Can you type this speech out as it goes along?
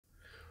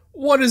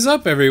What is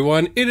up,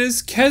 everyone? It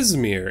is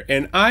Kesmir,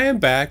 and I am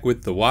back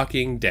with The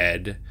Walking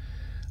Dead.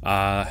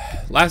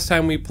 Last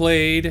time we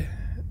played,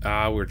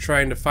 we're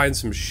trying to find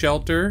some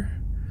shelter,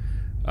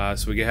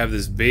 so we could have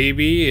this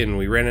baby, and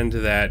we ran into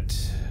that,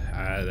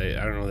 I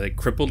don't know, that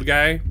crippled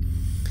guy,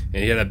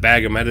 and he had a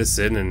bag of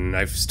medicine, and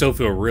I still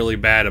feel really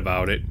bad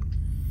about it,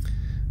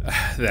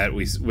 that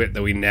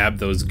we nabbed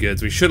those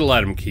goods. We should have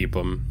let him keep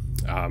them.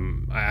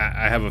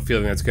 I have a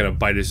feeling that's going to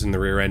bite us in the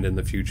rear end in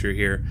the future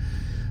here,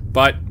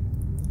 but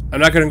I'm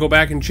not going to go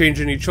back and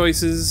change any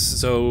choices,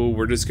 so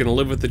we're just going to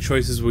live with the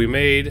choices we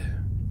made.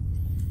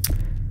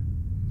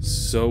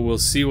 So we'll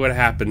see what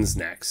happens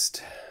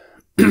next.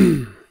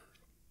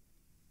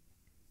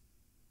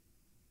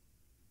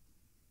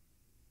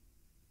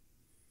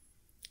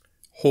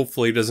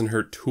 Hopefully it doesn't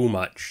hurt too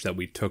much that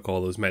we took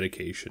all those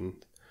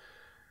medications.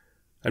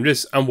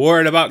 I'm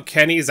worried about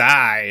Kenny's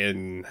eye,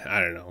 and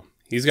I don't know.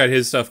 He's got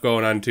his stuff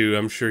going on too.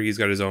 I'm sure he's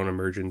got his own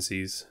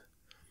emergencies.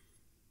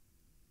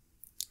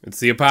 It's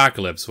the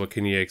apocalypse. What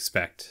can you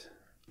expect?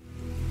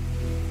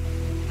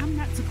 I'm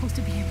not supposed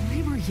to be in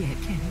labor yet,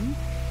 Kenny.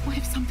 What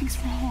if something's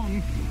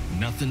wrong?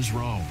 Nothing's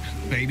wrong.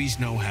 Babies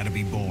know how to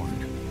be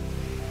born.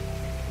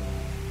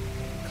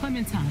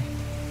 Clementine.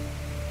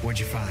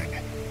 What'd you find?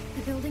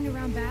 The building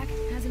around back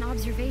has an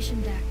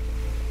observation deck.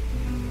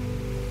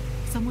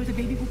 Somewhere the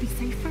baby will be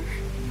safer?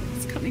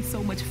 It's coming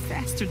so much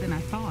faster than I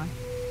thought.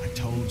 I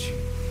told you.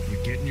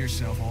 You're getting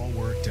yourself all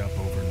worked up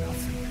over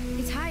nothing.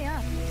 It's high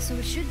up, so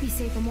it should be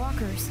safe from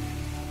walkers.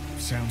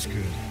 Sounds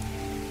good.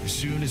 As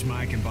soon as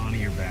Mike and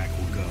Bonnie are back,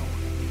 we'll go.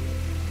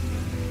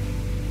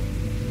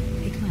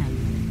 Hey, Clem.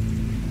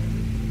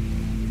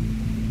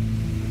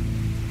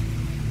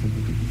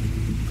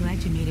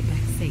 Glad you made it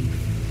back safe.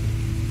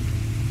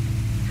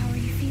 How are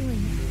you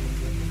feeling?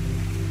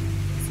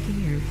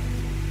 Scared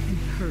and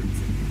hurt.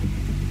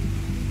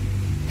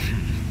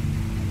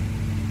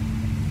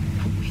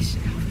 I wish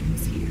Alvin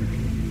was here.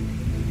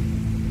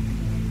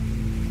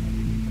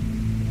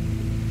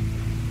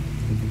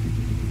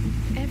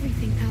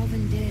 Everything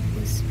Alvin did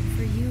was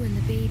for you and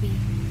the baby.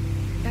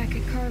 Back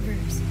at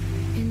Carver's,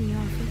 in the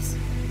office.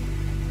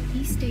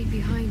 He stayed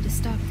behind to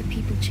stop the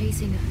people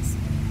chasing us.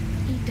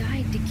 He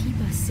died to keep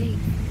us safe.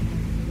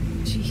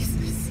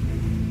 Jesus.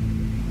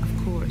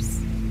 Of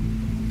course.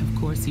 Of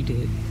course you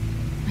did.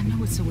 I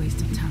know it's a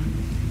waste of time,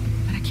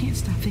 but I can't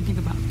stop thinking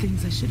about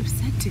things I should have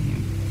said to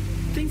him.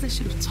 Things I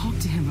should have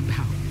talked to him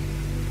about.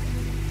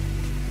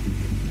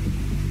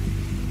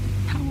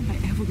 How am I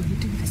ever going to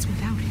do this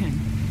without him?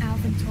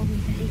 Alvin told me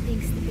that he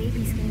thinks the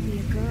baby's gonna be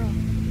a girl.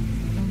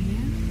 Oh,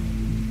 yeah?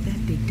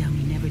 That big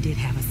dummy never did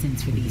have a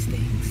sense for these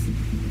things.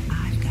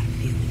 I've got a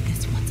feeling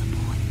this one's a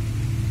boy.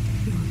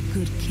 You're a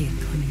good kid,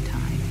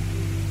 Clementine.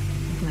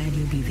 I'm glad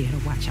you'll be there to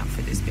watch out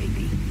for this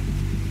baby.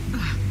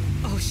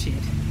 Oh,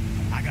 shit.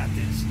 I got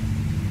this.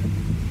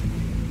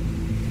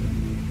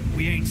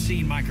 We ain't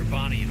seen Mike or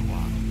Bonnie in a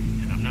while,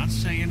 and I'm not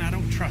saying I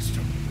don't trust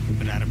them,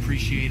 but I'd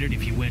appreciate it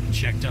if you went and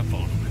checked up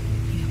on them.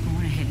 Yeah, go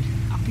on ahead.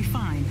 I'll be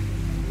fine.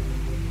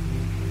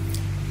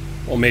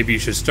 Well, maybe you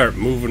should start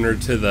moving her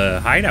to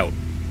the hideout.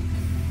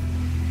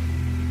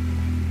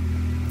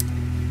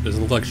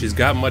 Doesn't look like she's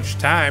got much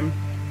time.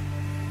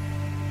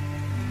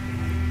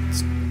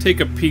 Let's take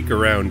a peek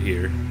around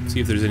here. See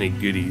if there's any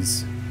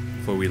goodies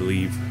before we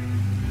leave.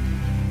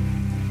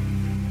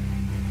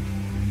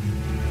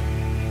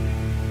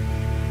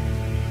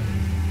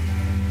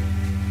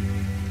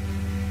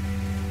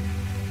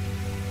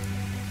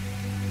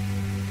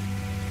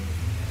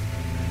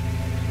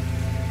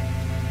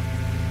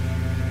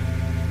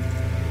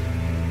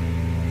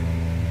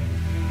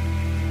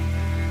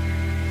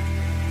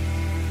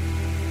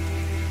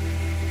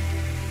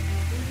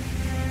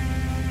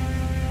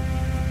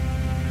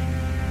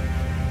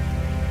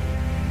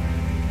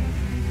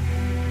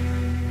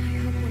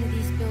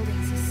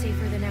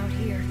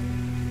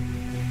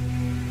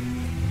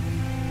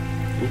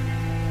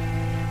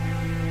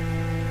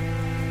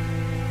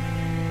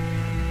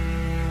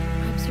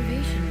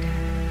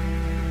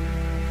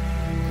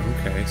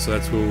 Okay, so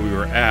that's where we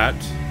were at.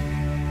 This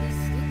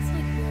looks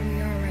like where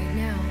we are right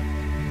now.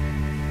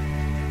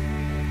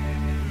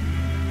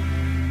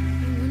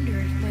 I wonder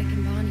if Mike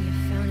and Bonnie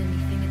have found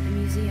anything at the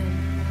museum.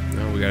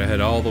 No, we gotta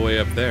head all the way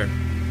up there.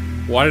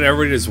 Why did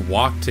everybody just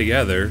walk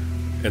together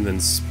and then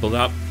split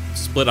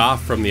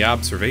off from the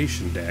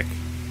observation deck?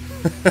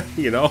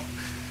 You know?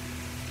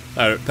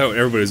 I thought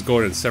everybody was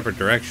going in separate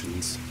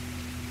directions.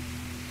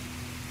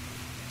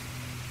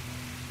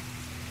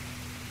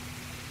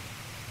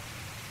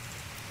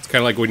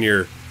 Kind of like when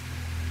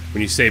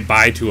you say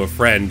bye to a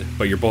friend,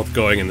 but you're both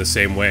going in the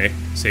same way,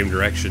 same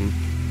direction.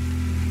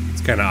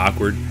 It's kind of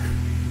awkward.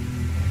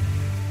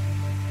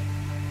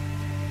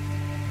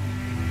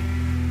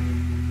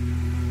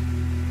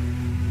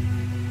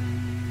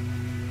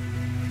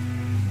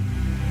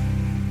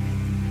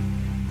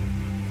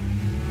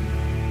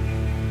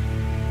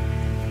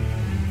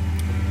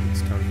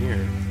 It's down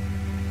here.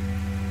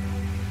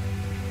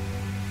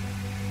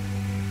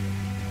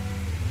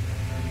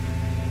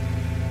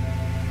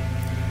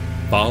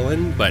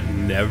 Fallen but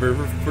never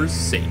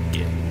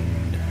forsaken.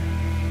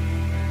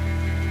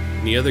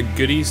 Any other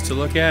goodies to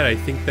look at? I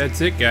think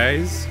that's it,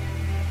 guys.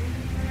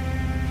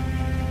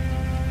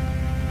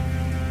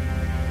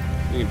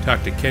 We can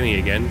talk to Kenny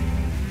again.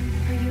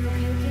 Are you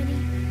okay,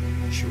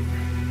 Kenny? Sure.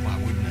 Why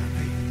wouldn't I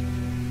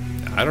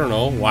be? I don't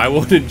know. Why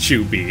wouldn't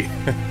you be?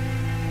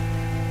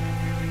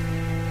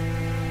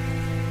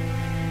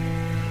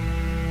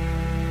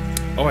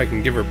 Oh, I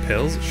can give her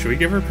pills? Should we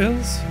give her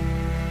pills?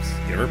 Let's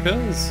give her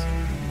pills.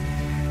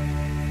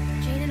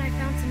 Jane and I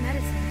found some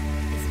medicine.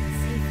 Is it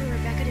safe for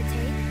Rebecca to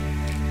take?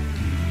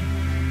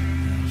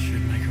 Well,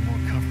 should make her more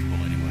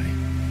comfortable anyway.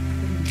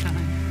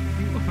 Clementine,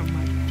 you are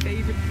my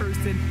favorite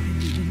person in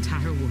the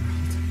entire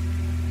world.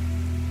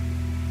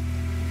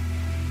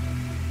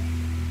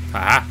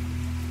 Haha.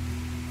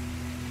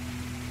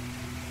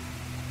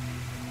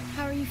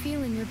 How are you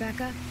feeling,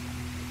 Rebecca?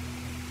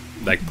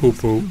 Like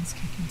poo-poo. It's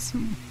kicking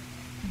soon.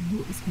 I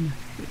knew it was gonna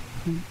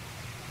hurt,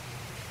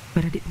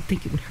 but I didn't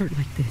think it would hurt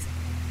like this.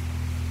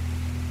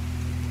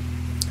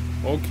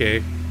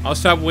 Okay. I'll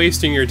stop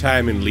wasting your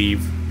time and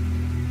leave.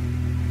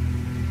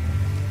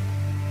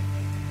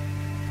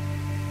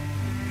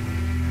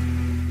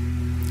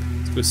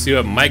 Let's go see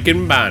what Mike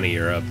and Bonnie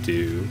are up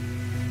to.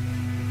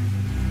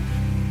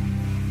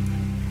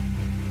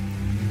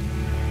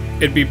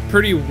 It'd be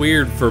pretty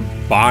weird for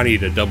Bonnie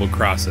to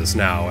double-cross us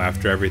now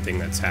after everything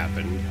that's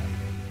happened.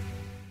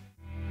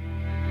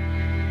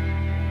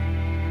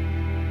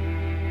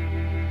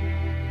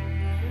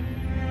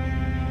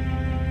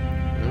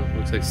 Well,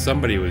 looks like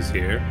somebody was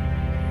here.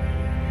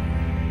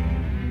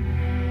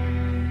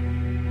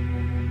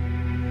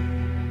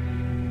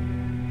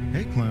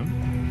 Hey, Clem.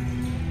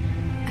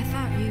 I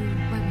thought you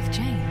went with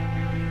Jane.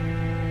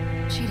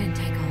 She didn't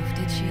take off,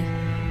 did she?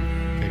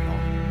 Take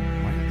off.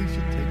 Why do you think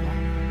she'd take off?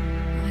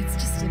 Well, it's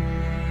just a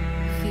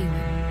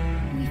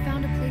feeling. We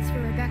found a place for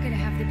Rebecca to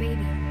have the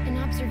baby. An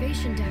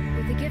observation deck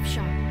with a gift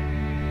shop.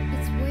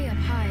 It's way up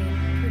high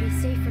and pretty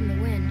safe from the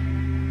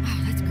wind.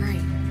 Oh, that's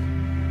great.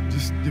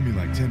 Just give me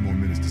like 10 more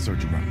minutes to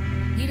search around.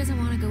 He doesn't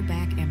want to go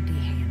back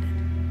empty-handed.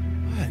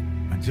 What?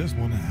 I just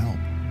want to help.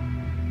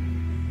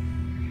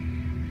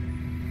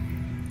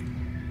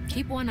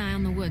 Keep one eye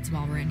on the woods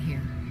while we're in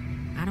here.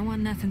 I don't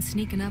want nothing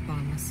sneaking up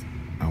on us.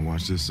 I'll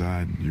watch this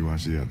side, you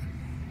watch the other.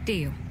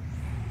 Deal.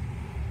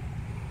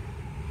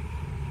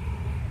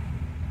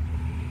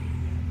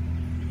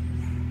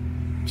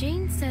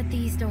 Jane said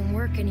these don't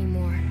work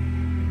anymore.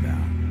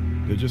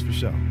 Nah, they're just for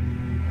show.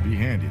 Be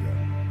handy,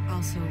 though.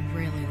 Also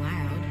really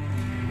loud.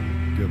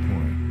 Good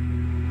point.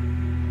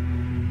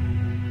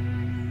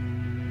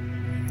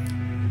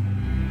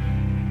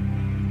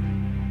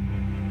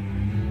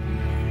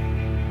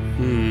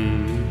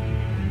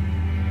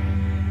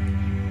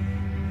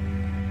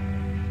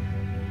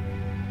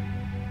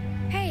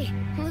 Hey,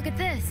 look at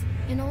this.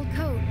 An old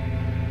coat.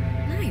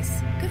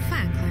 Nice. Good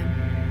find,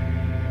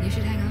 Clem. You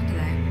should hang on to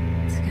that.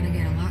 It's gonna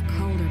get a lot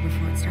colder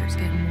before it starts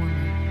getting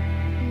warmer.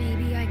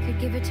 Maybe I could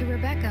give it to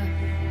Rebecca.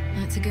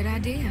 That's a good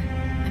idea.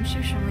 I'm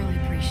sure she'll really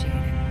appreciate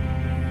it.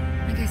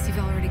 I guess you've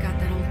already got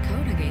that old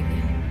coat I gave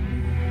you.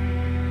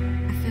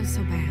 I feel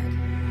so bad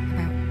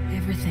about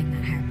everything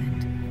that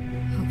happened.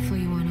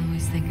 Hopefully you won't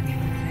always think of me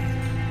like that.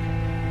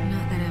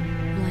 Not that I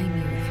blame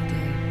you if you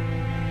did.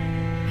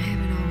 I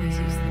haven't always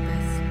used the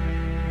best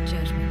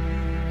judgment.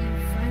 You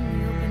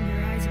finally opened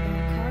your eyes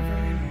about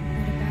Carver and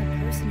what a bad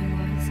person he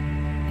was.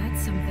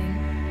 That's something.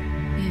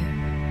 Yeah.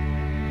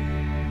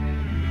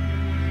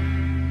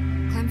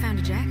 Clem found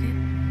a jacket.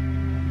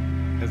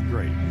 That's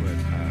great, but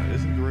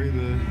isn't gray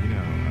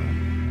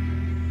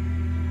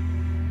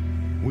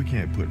we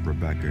can't put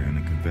Rebecca in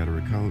a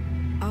Confederate coat.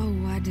 Oh,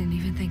 I didn't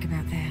even think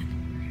about that.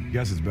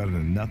 Guess it's better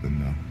than nothing,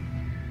 though.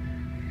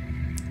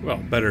 Well,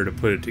 better to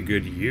put it to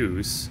good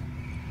use.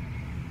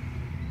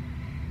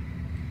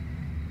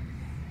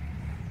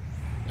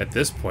 At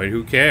this point,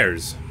 who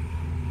cares?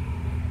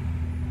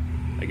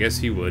 I guess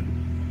he would.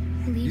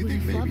 Lee You would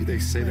think have maybe loved they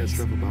this say that place.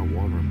 stuff about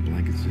water and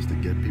blankets just to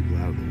get people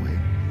out of the way?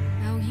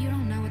 Oh, you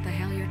don't know what the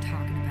hell you're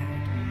talking about.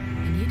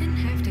 And you didn't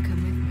have to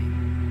come with me.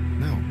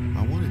 No,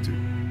 I wanted to.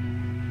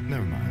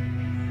 Never mind.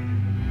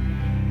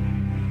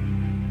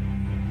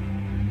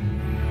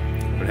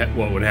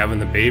 What would having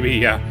the baby?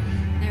 Yeah.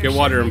 There Get she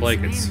water and is,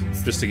 blankets man.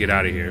 just to get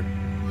out of here.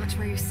 Watch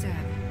where you step.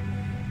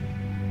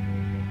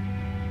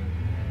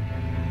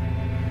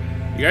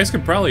 You guys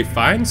could probably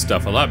find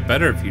stuff a lot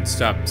better if you'd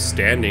stop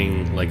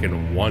standing like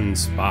in one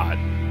spot.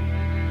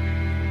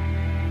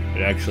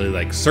 And actually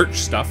like search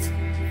stuff.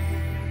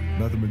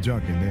 Nothing but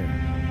junk in there.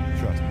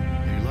 Trust me.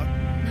 Any luck?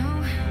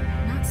 No,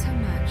 not so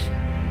much.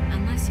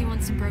 Unless you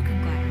want some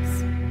broken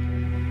glass.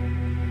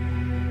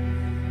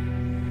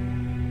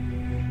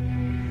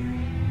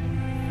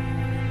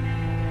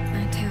 I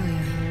tell you,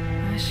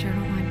 I sure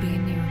don't like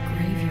being near a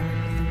graveyard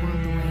with the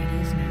world the way it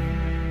is now.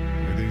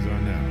 Where things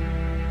are now.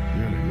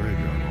 You're in a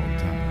graveyard all the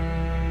time.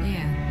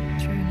 Yeah,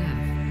 true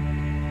enough.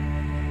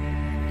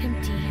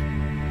 Empty.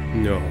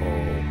 No.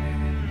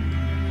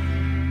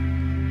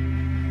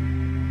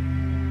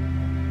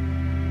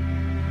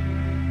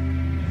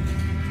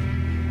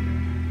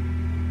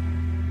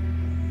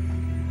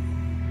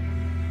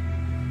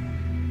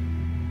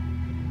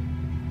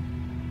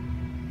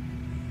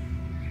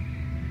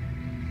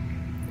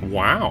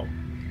 Wow.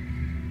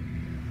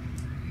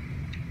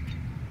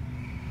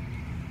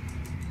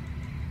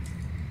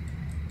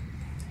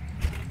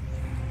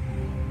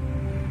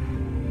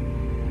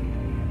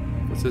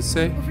 What's it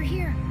say? Over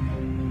here.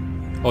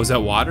 Oh, is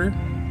that water?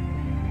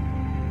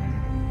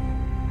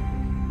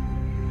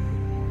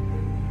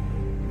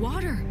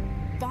 Water.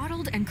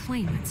 Bottled and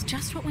clean. It's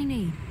just what we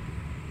need.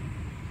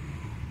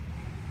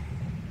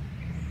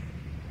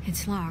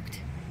 It's locked.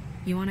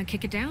 You want to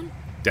kick it down?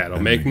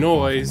 That'll make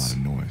noise. A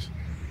lot of noise.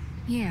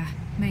 Yeah,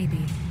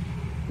 maybe.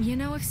 You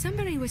know, if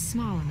somebody was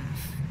small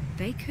enough,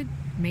 they could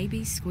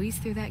maybe squeeze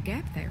through that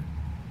gap there.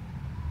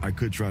 I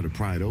could try to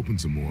pry it open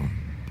some more,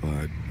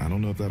 but I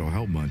don't know if that'll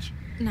help much.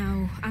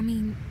 No, I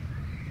mean,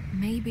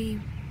 maybe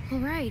All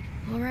right.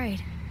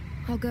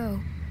 I'll go.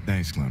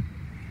 Thanks, Clem.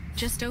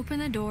 just open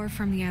the door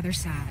from the other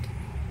side.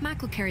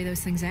 Mike will carry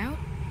those things out.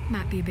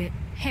 Might be a bit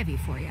heavy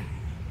for you.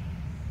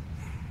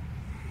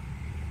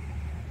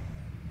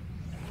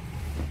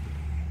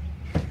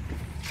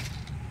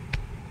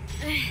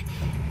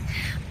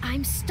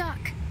 I'm stuck.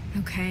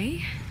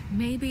 Okay,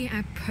 maybe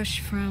I push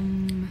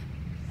from...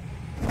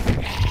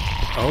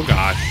 Oh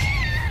gosh.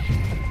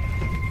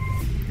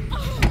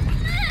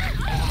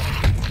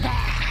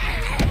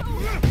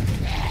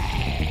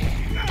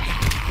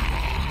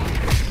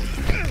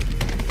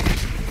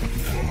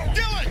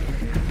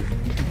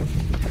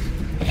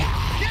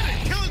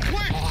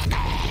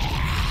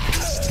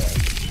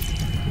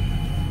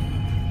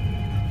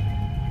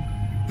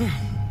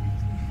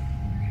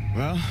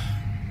 Well,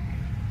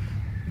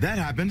 that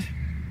happened.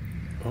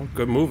 Oh,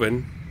 good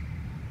moving.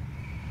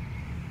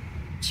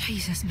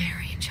 Jesus,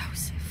 Mary and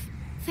Joseph.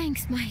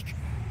 Thanks, Mike.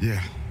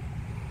 Yeah,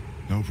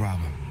 no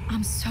problem.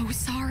 I'm so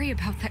sorry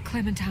about that,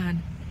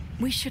 Clementine.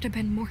 We should have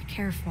been more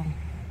careful.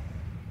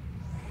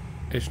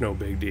 It's no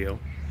big deal.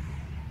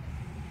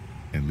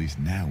 At least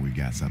now we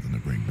got something to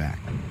bring back.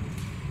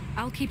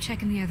 I'll keep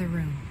checking the other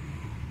room.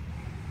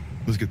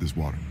 Let's get this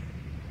water.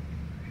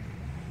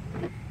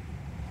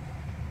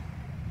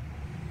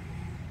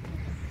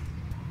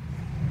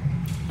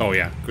 Oh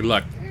yeah, good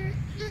luck.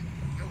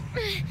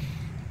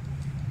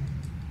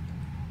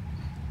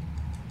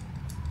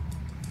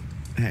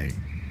 Hey,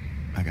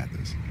 I got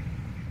this.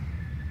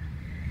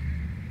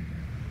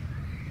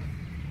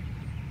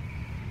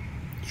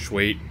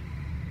 Sweet.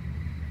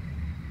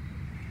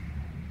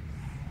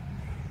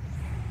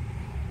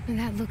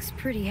 That looks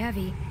pretty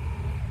heavy.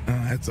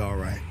 That's all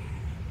right.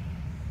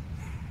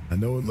 I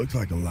know it looks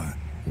like a lot,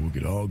 but we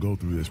could all go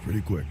through this pretty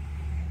quick.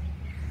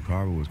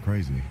 Carver was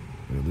crazy,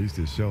 but at least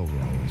his shelves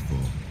were always full.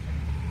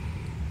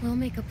 We'll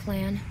make a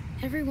plan.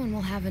 Everyone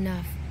will have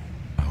enough.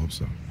 I hope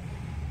so.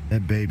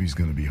 That baby's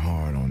gonna be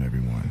hard on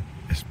everyone,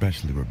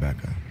 especially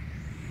Rebecca.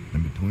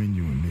 And between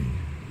you and me,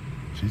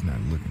 she's not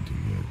looking too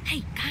good.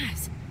 Hey,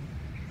 guys.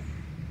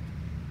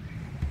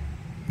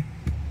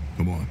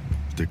 Come on,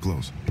 stick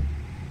close.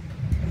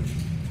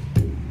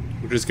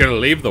 We're just gonna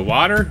leave the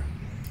water?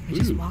 We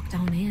just Ooh. walked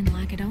on in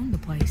like it owned the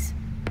place.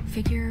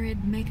 Figure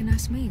it'd make a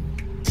nice meal.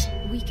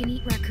 We can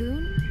eat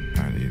raccoon?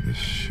 I'd eat the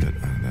shit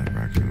out of that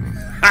raccoon.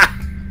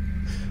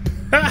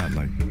 Not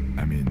like,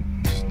 I mean,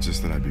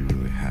 just that I'd be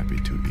really happy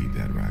to eat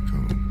that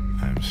raccoon.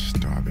 I'm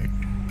starving.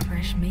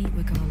 Fresh meat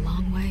would go a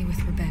long way with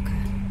Rebecca.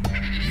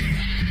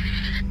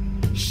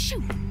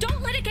 Shoot!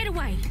 Don't let it get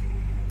away!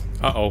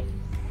 Uh-oh.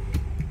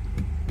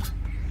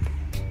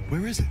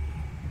 Where is it?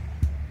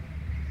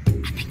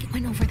 I think it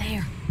went over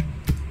there.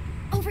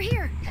 Over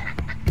here!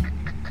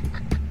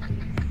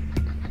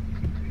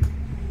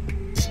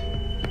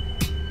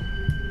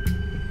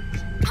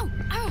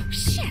 Oh,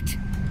 shit!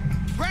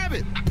 Grab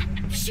it!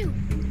 Shoot!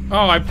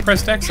 Oh, I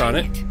pressed X on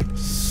it.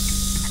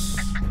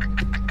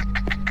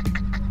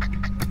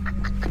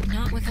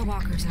 Not with the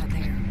walkers out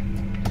there.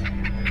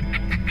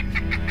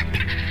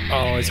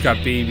 Oh, it's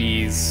got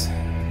babies.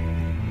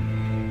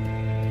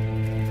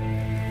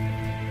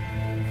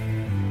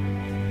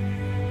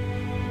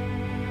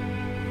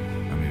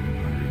 I'm even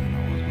hungrier than I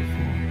was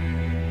before.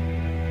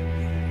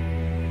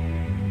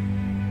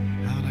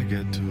 How'd I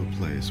get to a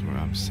place where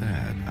I'm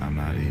sad I'm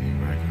not eating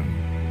raccoon?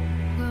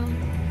 Well,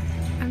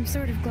 I'm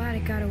sort of glad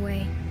it got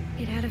away.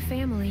 It had a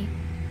family.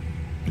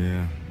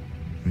 Yeah,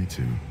 me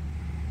too.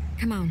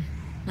 Come on,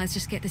 let's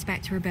just get this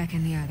back to Rebecca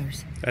and the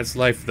others. That's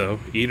life, though.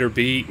 Eat or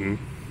be eaten.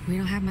 We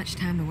don't have much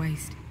time to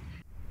waste.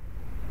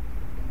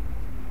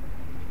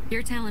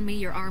 You're telling me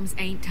your arms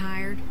ain't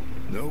tired?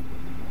 Nope.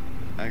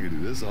 I could do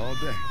this all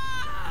day.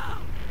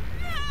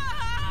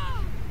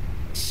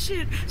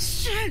 Shit!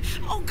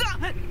 Oh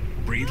God!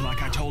 Breathe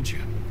like I told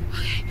you.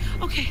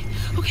 Okay.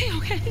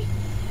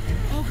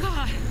 Oh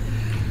God!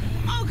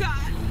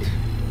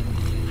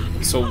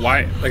 So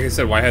why, like I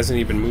said, why hasn't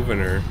he been moving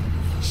her?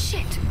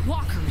 Shit,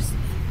 walkers!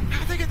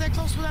 How'd they get that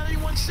close without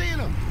anyone seeing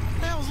them?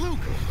 The hell's Luke?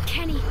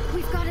 Kenny,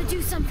 we've got to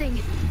do something.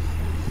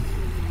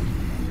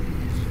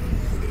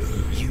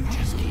 You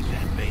just keep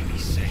that baby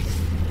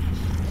safe.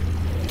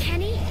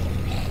 Kenny?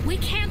 We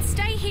can't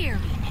stay here!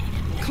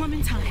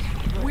 Clementine,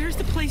 where's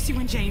the place you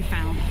and Jane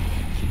found?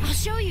 I'll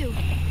show you.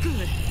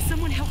 Good.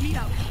 Someone help me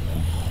up.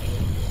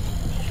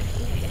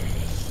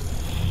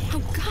 Oh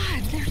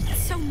God, there's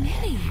so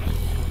many.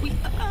 We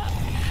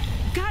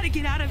gotta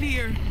get out of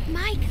here.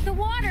 Mike, the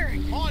water.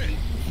 On it.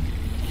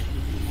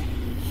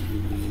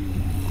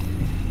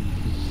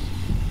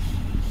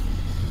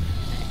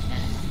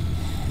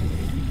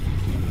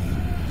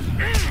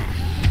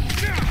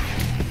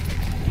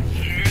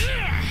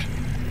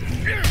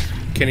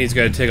 Kenny's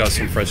got to take out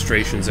some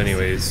frustrations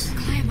anyways.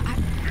 Clem, I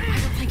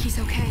don't think he's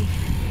okay.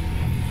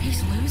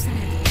 He's losing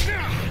it.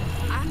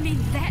 I mean,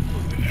 that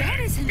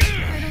isn't...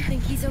 I don't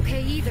think he's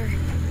okay either.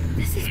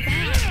 This is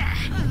bad.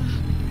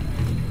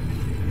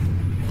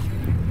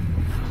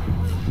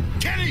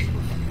 Kenny!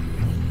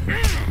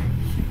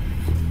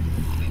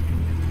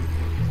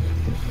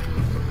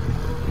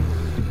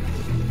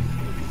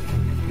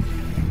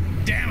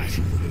 Damn it!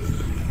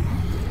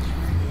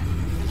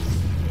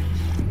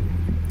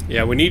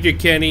 Yeah, we need you,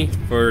 Kenny,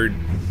 for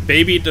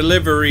baby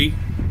delivery.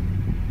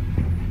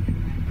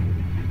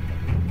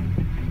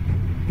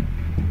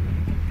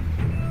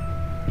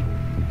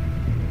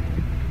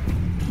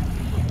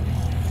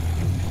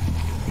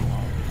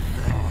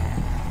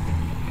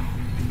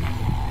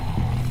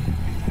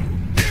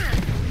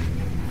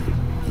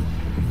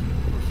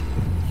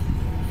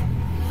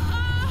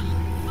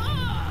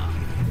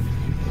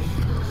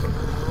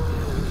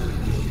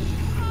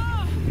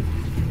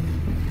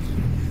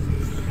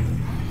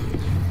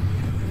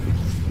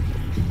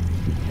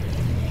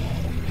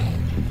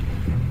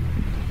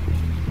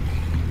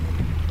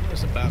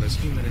 About as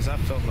human as I've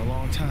felt in a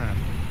long time.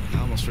 I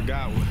almost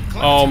forgot what.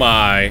 Clementine. Oh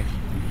my.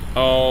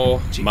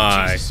 Oh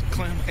my. Jesus,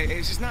 Clem,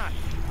 it's just not.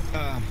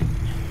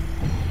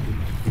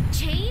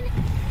 Jane?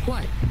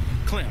 What?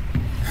 Clem,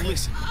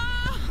 listen.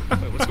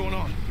 Wait, what's going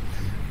on?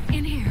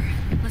 In here.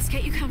 Let's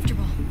get you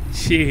comfortable.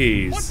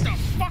 Jeez. What the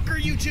fuck are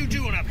you two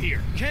doing up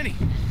here? Kenny,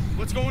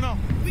 what's going on?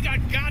 We got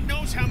God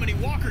knows how many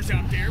walkers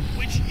out there,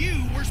 which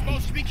you were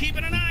supposed to be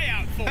keeping an eye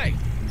out for. Hey,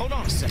 hold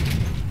on a second.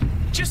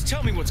 Just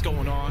tell me what's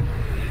going on.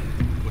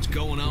 What's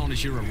going on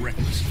is you're a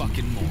reckless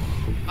fucking moron.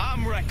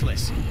 I'm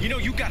reckless. You know,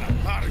 you got a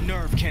lot of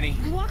nerve, Kenny.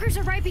 The walkers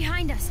are right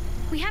behind us.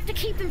 We have to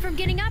keep them from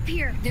getting up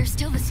here. There's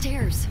still the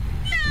stairs.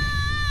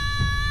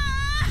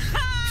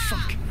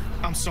 Fuck.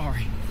 I'm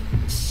sorry.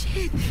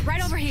 Shit.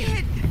 Right over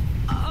here.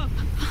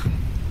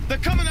 They're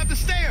coming up the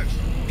stairs.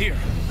 Here.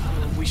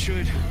 We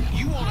should.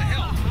 You want to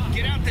help?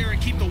 Get out there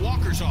and keep the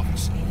walkers off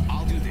us.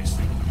 I'll do this.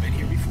 Been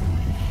here before.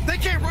 They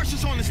can't rush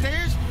us on the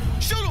stairs.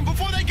 Shoot them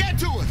before they get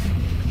to us.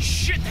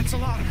 Shit, that's a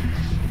lot of them.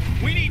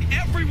 We need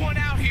everyone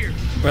out here.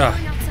 Ah.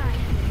 Going outside.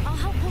 I'll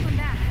help pull them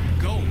back.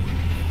 Go.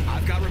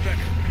 I've got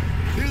Rebecca.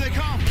 Here they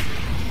come.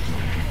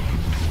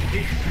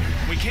 Here.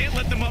 We can't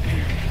let them up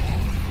here.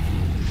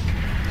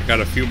 Got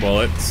a few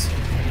bullets.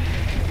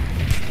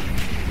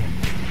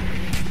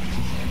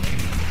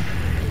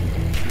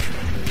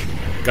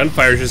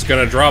 Gunfire's just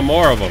gonna draw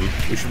more of them.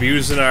 We should be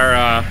using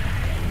our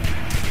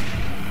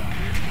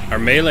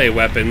melee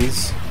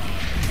weapons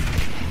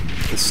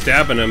and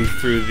stabbing them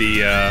through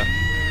the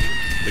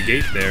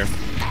gate there.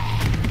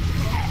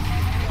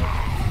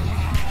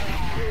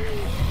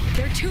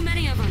 There are too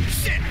many of them.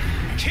 Shit!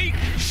 Keep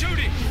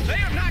shooting! They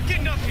are not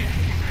getting up here!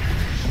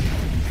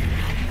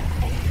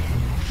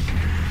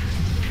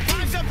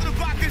 Find something to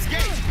block this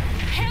gate.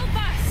 Help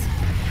us!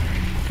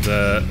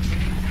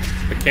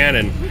 The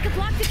cannon. We could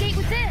block the gate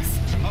with this.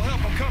 I'll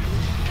help, I'm coming.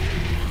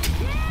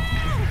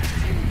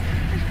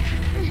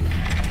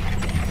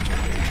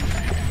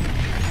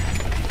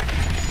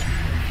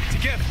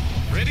 Together.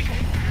 Ready?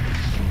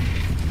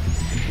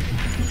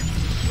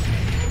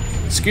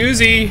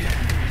 Excusey.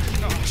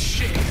 Oh,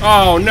 shit.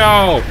 Oh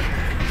no.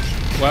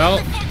 Well.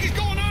 What the fuck is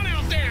going on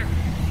out there?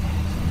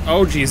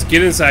 Oh geez,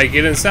 get inside,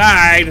 get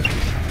inside.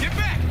 Get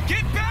back!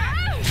 Get back!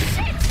 Oh,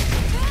 shit!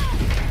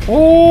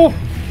 Oh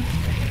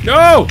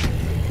no.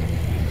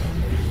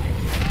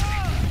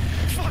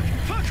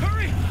 Fuck,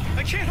 hurry!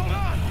 I can't hold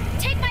on!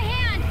 Take my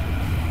hand!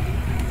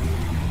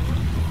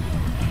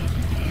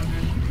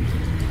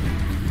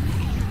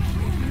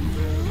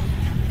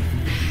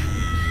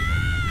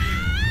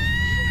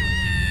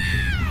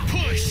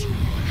 Push.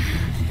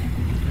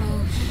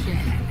 Oh,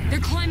 shit. They're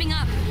climbing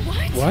up.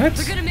 What? What?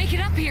 They're gonna make it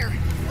up here.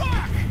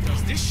 Fuck!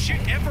 Does this shit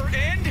ever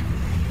end?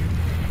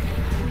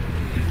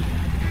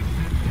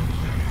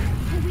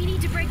 We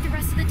need to break the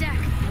rest of the deck.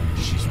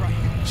 She's right.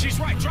 She's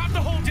right. Drop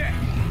the whole deck.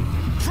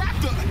 Drop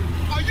the.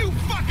 Are you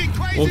fucking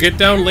crazy? We'll get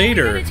down How are we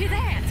later. gonna do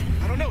that?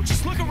 I don't know.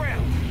 Just look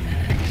around.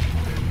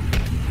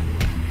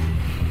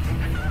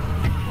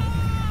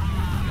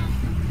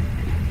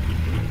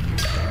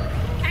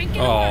 Ain't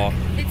gonna Oh. work.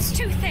 It's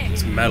too thick.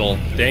 It's metal.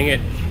 Dang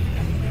it.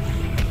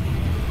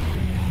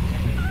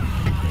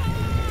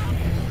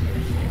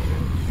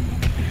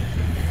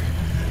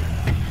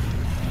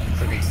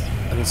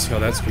 I don't see how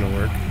that's gonna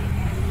work.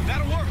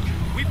 That'll work.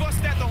 We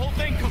bust that, the whole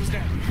thing comes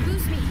down.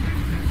 Boost me.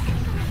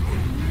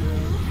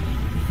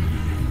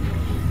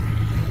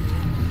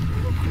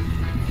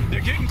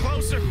 They're getting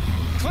closer.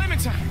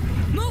 Clementine!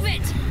 Move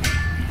it!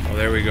 Oh,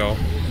 there we go.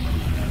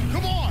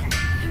 Come on.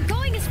 I'm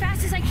going as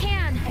fast as I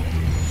can.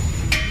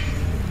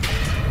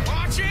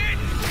 Watch it!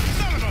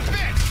 Son of a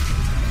bitch.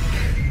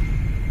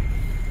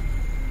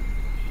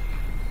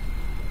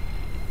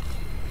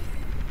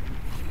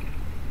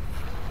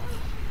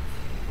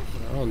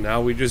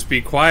 now we just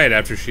be quiet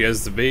after she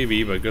has the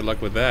baby, but good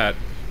luck with that.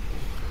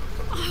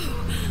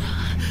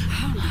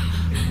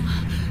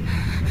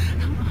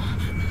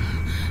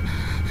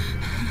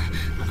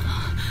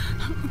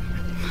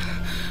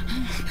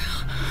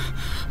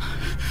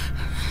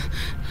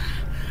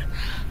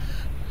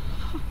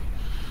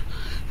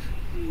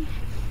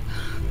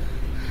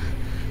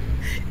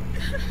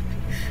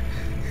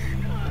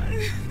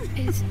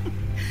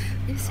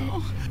 Is it?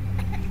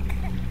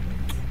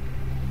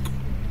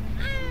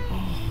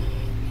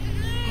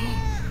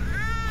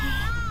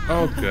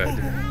 Oh, good.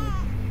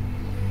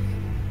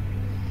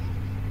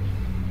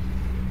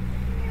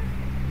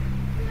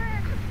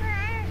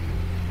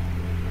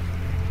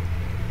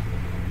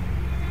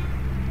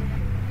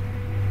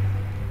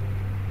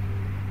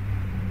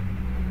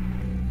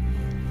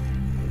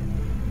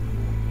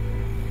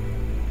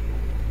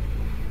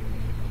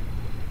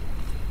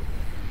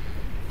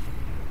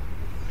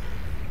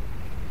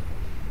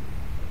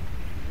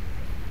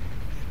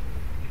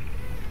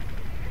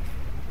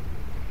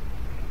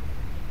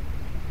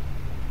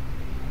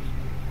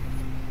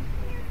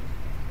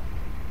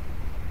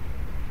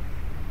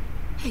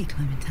 Hey,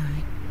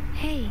 Clementine.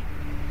 Hey.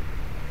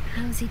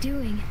 How's he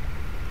doing?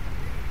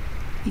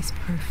 He's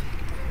perfect.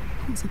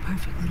 Who's a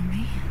perfect little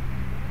man?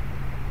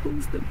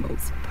 Who's the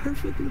most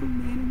perfect little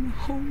man in the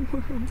whole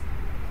world?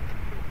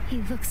 He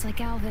looks like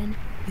Alvin.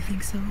 You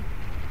think so?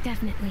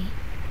 Definitely.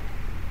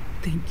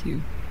 Thank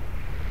you.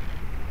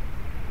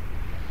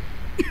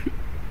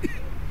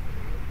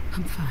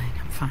 I'm fine,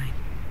 I'm fine.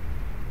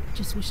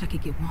 Just wish I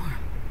could get warm.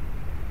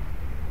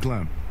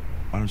 Clem,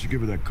 why don't you give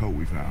her that coat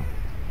we found?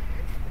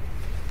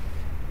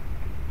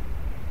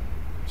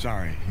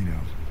 Sorry, you know,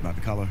 about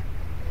the color.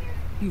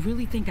 You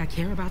really think I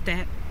care about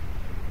that?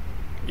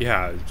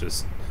 Yeah,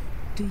 just...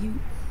 Do you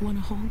want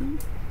to hold him?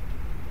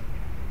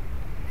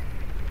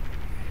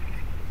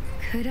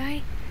 Could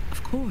I?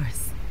 Of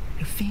course.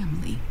 Your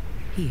family.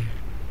 Here.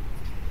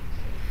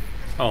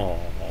 Oh.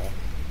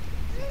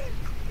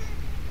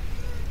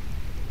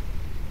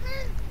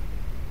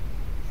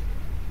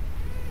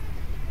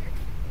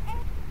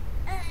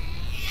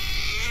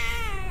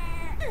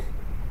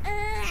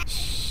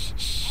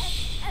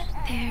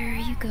 There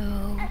you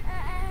go.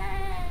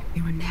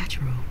 You're a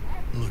natural.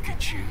 Look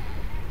at you,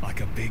 like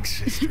a big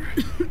sister.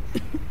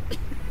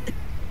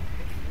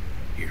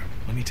 Here,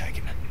 let me take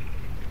him.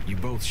 You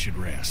both should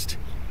rest.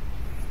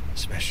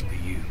 Especially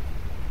you.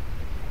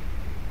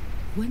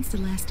 When's the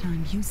last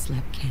time you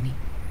slept, Kenny?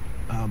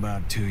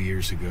 About 2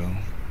 years ago.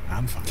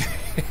 I'm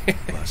fine.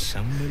 Plus,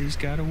 somebody's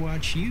gotta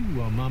watch you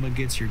while Mama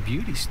gets her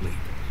beauty sleep.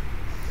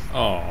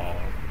 Oh.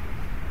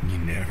 You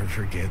never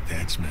forget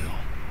that smell.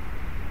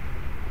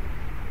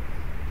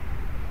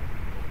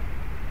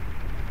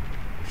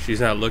 She's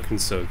not looking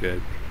so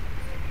good.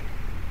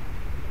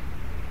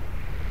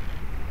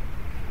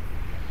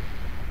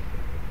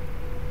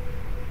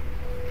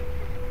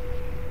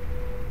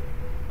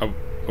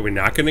 Are we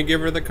not gonna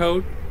give her the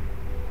coat?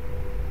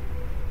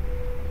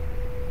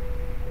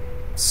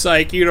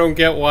 Psych, you don't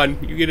get one.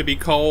 You get to be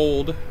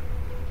cold.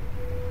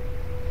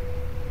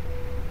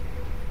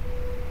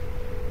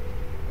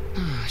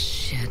 Oh,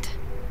 shit.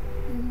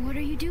 What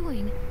are you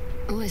doing?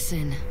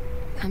 Listen,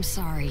 I'm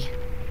sorry.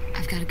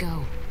 I've gotta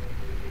go.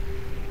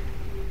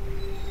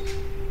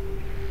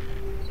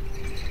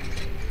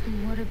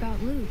 What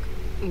about Luke?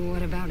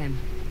 What about him?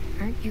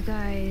 Aren't you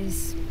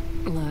guys...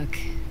 Look,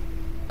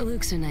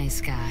 Luke's a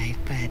nice guy,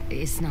 but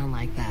it's not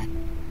like that.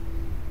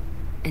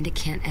 And it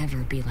can't ever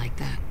be like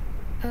that.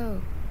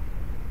 Oh.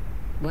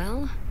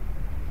 Well,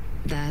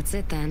 that's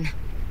it then.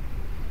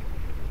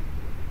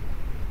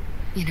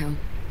 You know,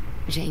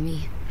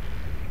 Jamie,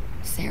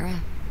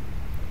 Sarah,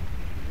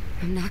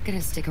 I'm not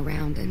gonna stick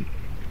around and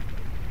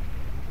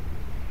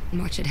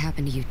watch it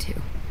happen to you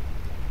too.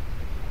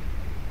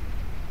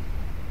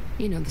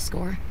 You know the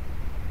score.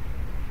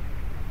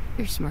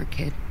 You're a smart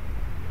kid.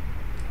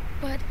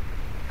 But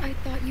I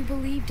thought you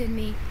believed in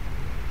me.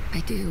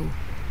 I do.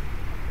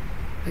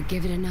 But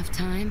give it enough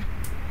time,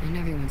 and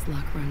everyone's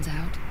luck runs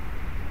out.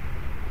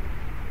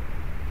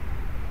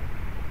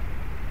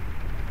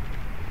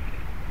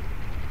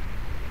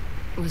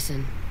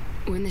 Listen,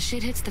 when the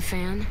shit hits the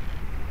fan,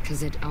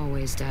 'cause it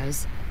always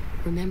does,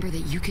 remember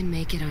that you can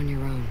make it on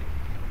your own.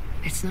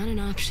 It's not an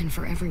option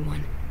for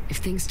everyone. If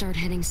things start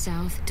heading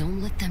south,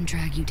 don't let them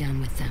drag you down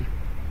with them.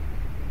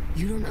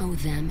 You don't owe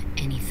them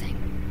anything.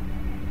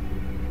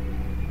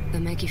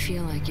 They'll make you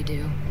feel like you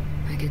do,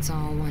 like it's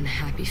all one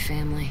happy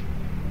family.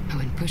 But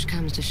when push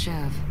comes to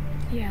shove...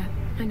 Yeah,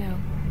 I know.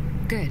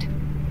 Good.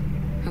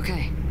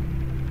 Okay.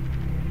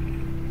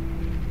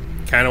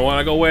 Kinda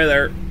wanna go with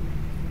her.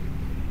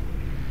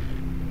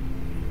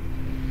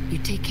 You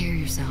take care of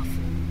yourself.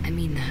 I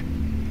mean that.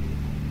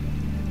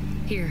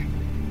 Here.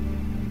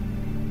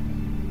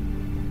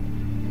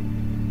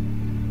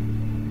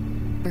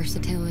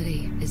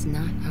 Versatility is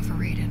not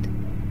overrated.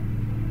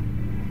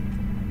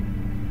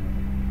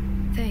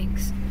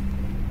 Thanks.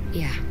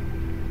 Yeah.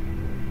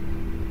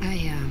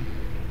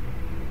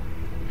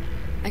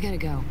 I gotta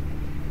go.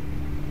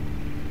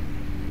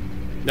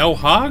 No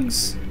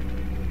hogs?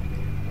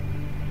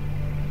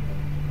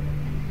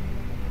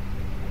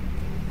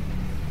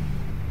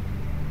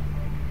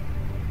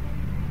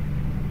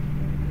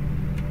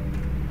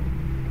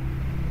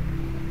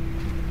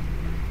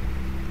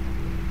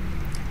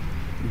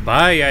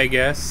 bye, I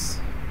guess.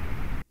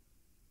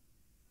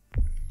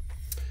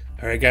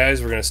 Alright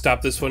guys, we're going to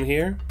stop this one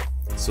here.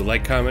 So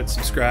like, comment,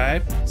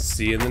 subscribe.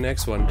 See you in the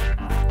next one.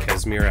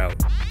 Casimir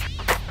out.